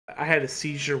I had a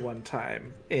seizure one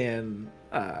time in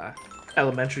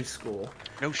elementary school.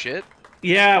 No shit.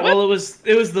 Yeah, well, it was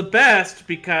the best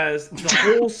because the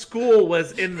whole school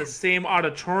was in the same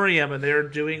auditorium and they were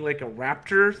doing like a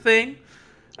raptor thing,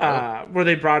 where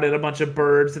they brought in a bunch of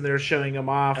birds and they were showing them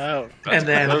off. Oh, and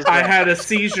then I had a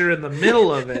seizure in the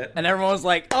middle of it. And everyone was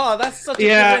like, "Oh, that's such a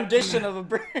good rendition of a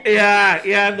bird." Yeah,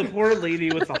 and the poor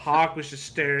lady with the hawk was just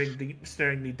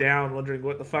staring me down, wondering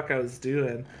what the fuck I was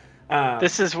doing.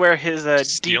 This is where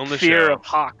his deep fear of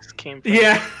hawks came from.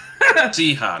 Yeah.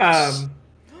 Seahawks.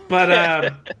 But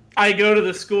I go to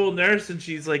the school nurse and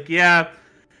she's like, "Yeah,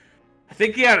 I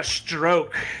think he had a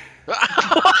stroke."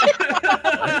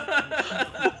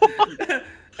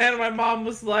 And my mom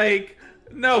was like,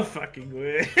 "No fucking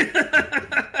way."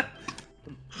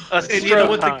 And you know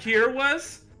what the cure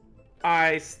was?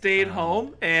 I stayed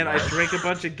home and I drank a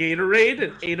bunch of Gatorade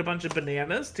and ate a bunch of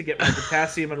bananas to get my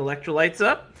potassium and electrolytes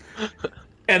up.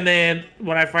 And then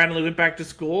when I finally went back to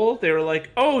school, they were like,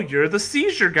 "Oh, you're the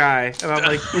seizure guy." And I'm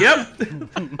like, "Yep,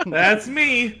 that's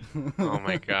me." Oh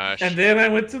my gosh. And then I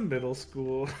went to middle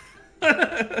school.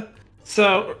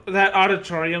 So that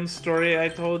auditorium story I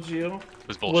told you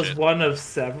was one of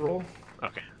several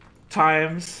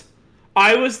times.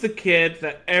 I was the kid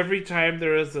that every time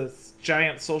there was a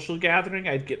giant social gathering,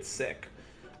 I'd get sick.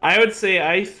 I would say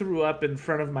I threw up in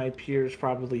front of my peers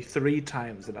probably 3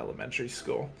 times in elementary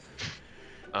school.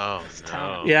 Oh,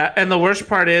 no. Yeah, and the worst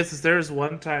part is there was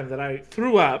one time that I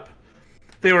threw up.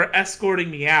 They were escorting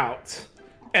me out,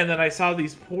 and then I saw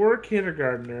these poor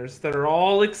kindergartners that are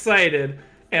all excited,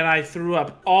 and I threw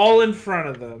up all in front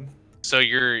of them. So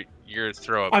you're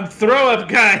throw up. I'm throw up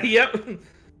guy. Yep.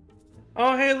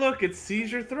 Oh, hey, look, it's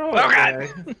seizure throw up guy.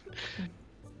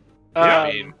 I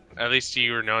mean, at least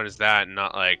you were known as that, and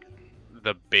not like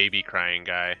the baby crying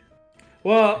guy.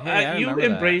 Well, Hey, you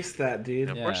embraced that, dude.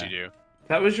 Of course you do.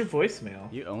 That was your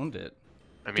voicemail. You owned it.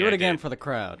 I mean, do it again for the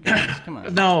crowd, guys. Come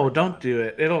on. No, don't do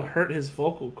it. It'll hurt his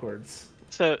vocal cords.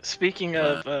 So speaking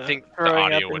of I think the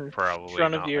throwing audio up would in probably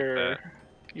front not of like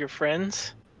your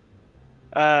friends,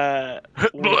 when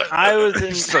I was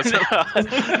in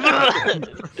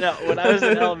when I was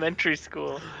in elementary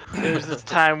school, there was this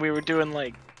time we were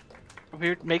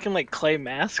making like clay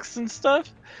masks and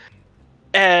stuff,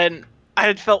 and I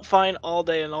had felt fine all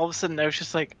day, and all of a sudden I was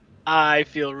just like, I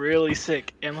feel really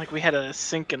sick, and like we had a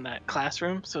sink in that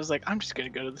classroom, so I was like, I'm just gonna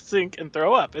go to the sink and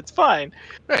throw up. It's fine.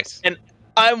 Nice. And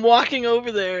I'm walking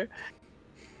over there,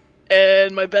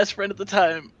 and my best friend at the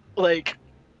time, like,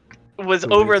 was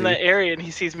over in that area, and he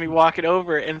sees me walking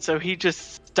over, and so he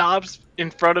just stops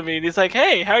in front of me, and he's like,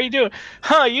 "Hey, how are you doing?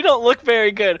 Huh, you don't look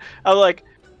very good." I'm like,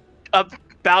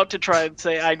 about to try and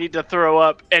say I need to throw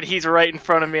up, and he's right in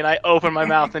front of me, and I open my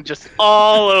mouth and just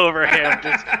all over him.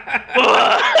 Just,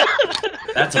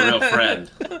 That's a real friend.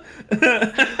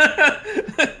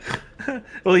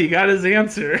 Well, you got his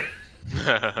answer.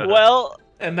 Well,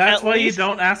 and that's why you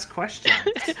don't ask questions.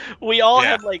 We all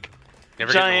had like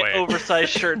giant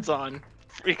oversized shirts on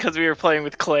because we were playing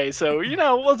with clay, so it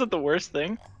wasn't the worst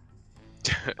thing.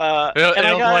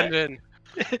 And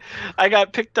I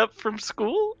got picked up from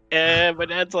school, and my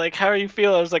dad's like, "How are you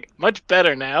feeling?" I was like, "Much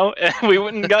better now," and we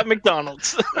went and got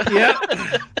McDonald's. Yep.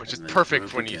 Which is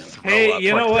perfect when you throw up. Hey,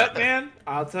 you know what, man?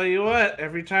 I'll tell you what.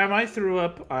 Every time I threw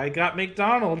up, I got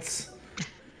McDonald's.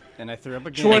 And I threw up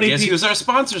again. I guess he was our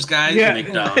sponsors, guys. Yeah.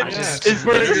 McDonald's. Is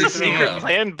there a secret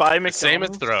plan by McDonald's? Same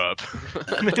as throw up.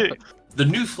 The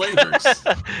new flavors.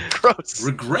 Gross.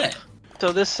 Regret.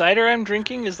 So this cider I'm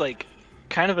drinking is like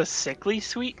kind of a sickly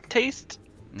sweet taste.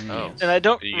 Oh. And I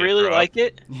don't really like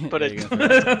it, but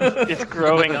it's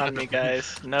growing on me,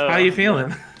 guys. No. How you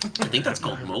feeling? I think that's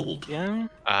called mold. Yeah.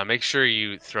 Make sure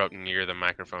you throw up near the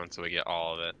microphone so we get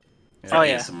all of it. Oh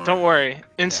yeah, don't worry.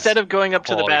 Instead of going up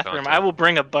to the Quality bathroom, content. I will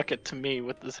bring a bucket to me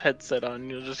with this headset on.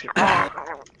 You'll just hear.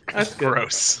 That's good.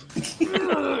 Gross.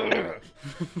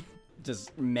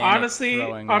 Just honestly,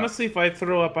 if I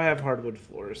throw up, I have hardwood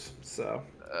floors, so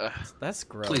that's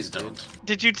gross. Please don't.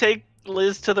 Did you take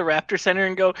Liz to the Raptor Center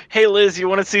and go, "Hey Liz, you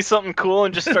want to see something cool?"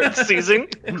 and just start seizing?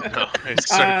 No, I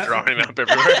started drawing up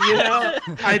everywhere.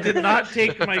 I did not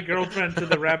take my girlfriend to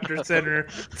the Raptor Center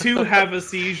to have a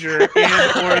seizure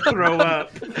and or throw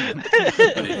up. But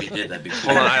if you did, that'd be cool.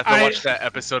 Hold on, I have to watch that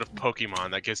episode of Pokemon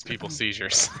that gives people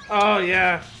seizures. Oh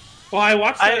yeah. Well, I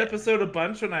watched that episode a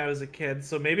bunch when I was a kid,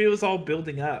 so maybe it was all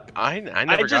building up. I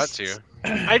never got to.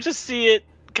 I just see it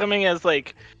coming as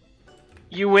like,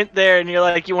 you went there and you're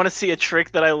like, you want to see a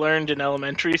trick that I learned in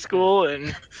elementary school,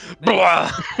 and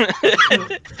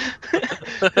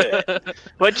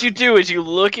what you do is you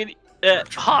look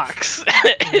at hawks,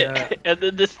 and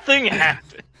then this thing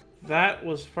happened. That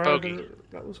was farther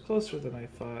That was closer than I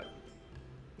thought.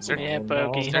 Is there, Yeah, No,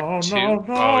 Bogey. is there no, two? no, no.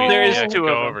 Oh, There is you have to two go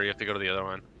of them. over. You have to go to the other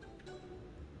one.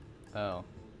 Oh.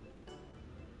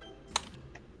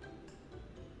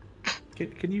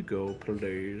 Can you go,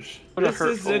 please? What a This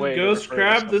hurtful isn't way to Ghost refer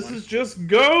to Crab. This someone. is just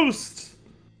Ghost.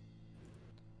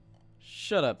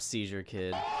 Shut up, seizure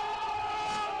kid.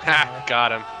 Ha!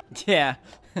 Got him. Yeah.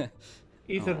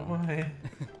 Ethan, Aw. why?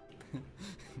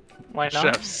 Why Shut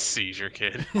not? up, seizure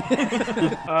kid. Oh,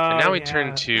 And now we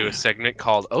turn to a segment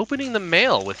called Opening the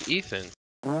Mail with Ethan.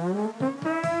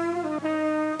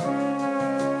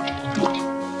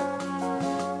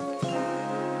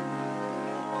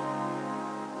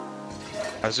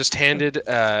 I was just handed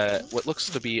what looks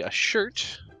to be a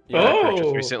shirt that I purchased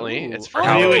Oh. recently. It's for Were you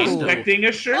Halloween. expecting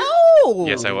a shirt? Oh!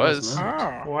 Yes, I was.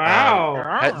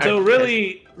 Wow. So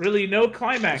really no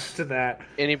climax to that.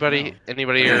 Anybody Yeah,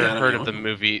 here that'll heard be of the one.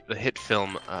 movie, the hit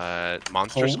film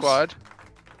Monster Holes? Squad?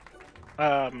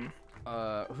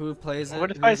 Who plays it?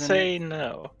 What if Who's I in say it?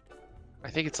 no? I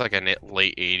think it's like a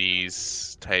late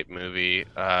 80s type movie,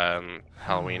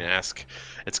 Halloween-esque.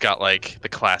 It's got like the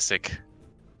classic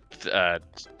Does Count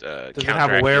it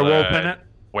have a Dracula, werewolf in it?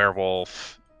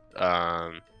 werewolf,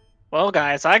 Well,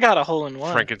 guys, I got a hole in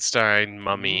one. Frankenstein,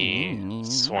 mummy, Mm.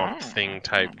 swamp thing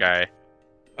type guy.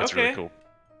 It's really Okay. cool.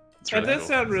 It's That really does cool.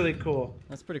 sound really cool.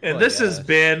 That's pretty cool. And this I has guess.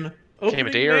 been Came a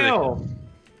Opening day early. Mail.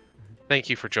 Thank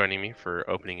you for joining me for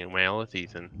opening a mail with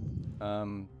Ethan.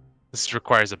 This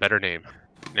requires a better name.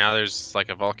 Now there's like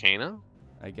a volcano.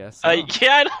 I guess. Yeah,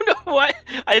 I don't know why.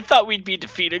 I thought we'd be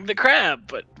defeating the crab,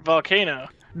 but volcano.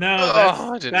 No,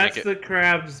 Oh, I didn't that's make the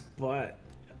crab's butt.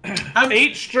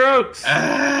 8 strokes.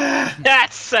 Ah!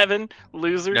 That's 7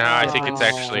 losers. No, I think it's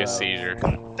actually a seizure.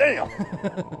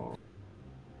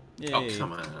 Yay. Oh,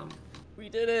 come on. We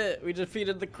did it. We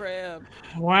defeated the crab.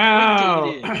 Wow.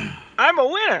 We did it. I'm a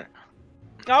winner.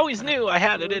 I always knew I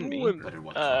had it in me. Better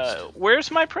watch this. Where's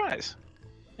my prize?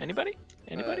 Anybody?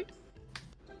 Anybody?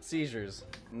 Seizures.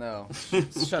 No.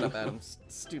 Shut up, Adam.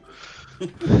 Stupid.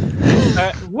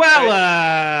 Well,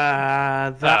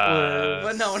 that was.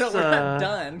 But no, we're not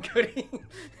done, Cody.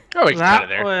 Oh, we can cut That it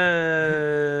there.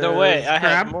 was. No way, I crab.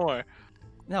 have more.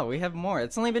 No, we have more.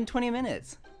 It's only been 20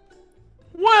 minutes.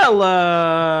 Well,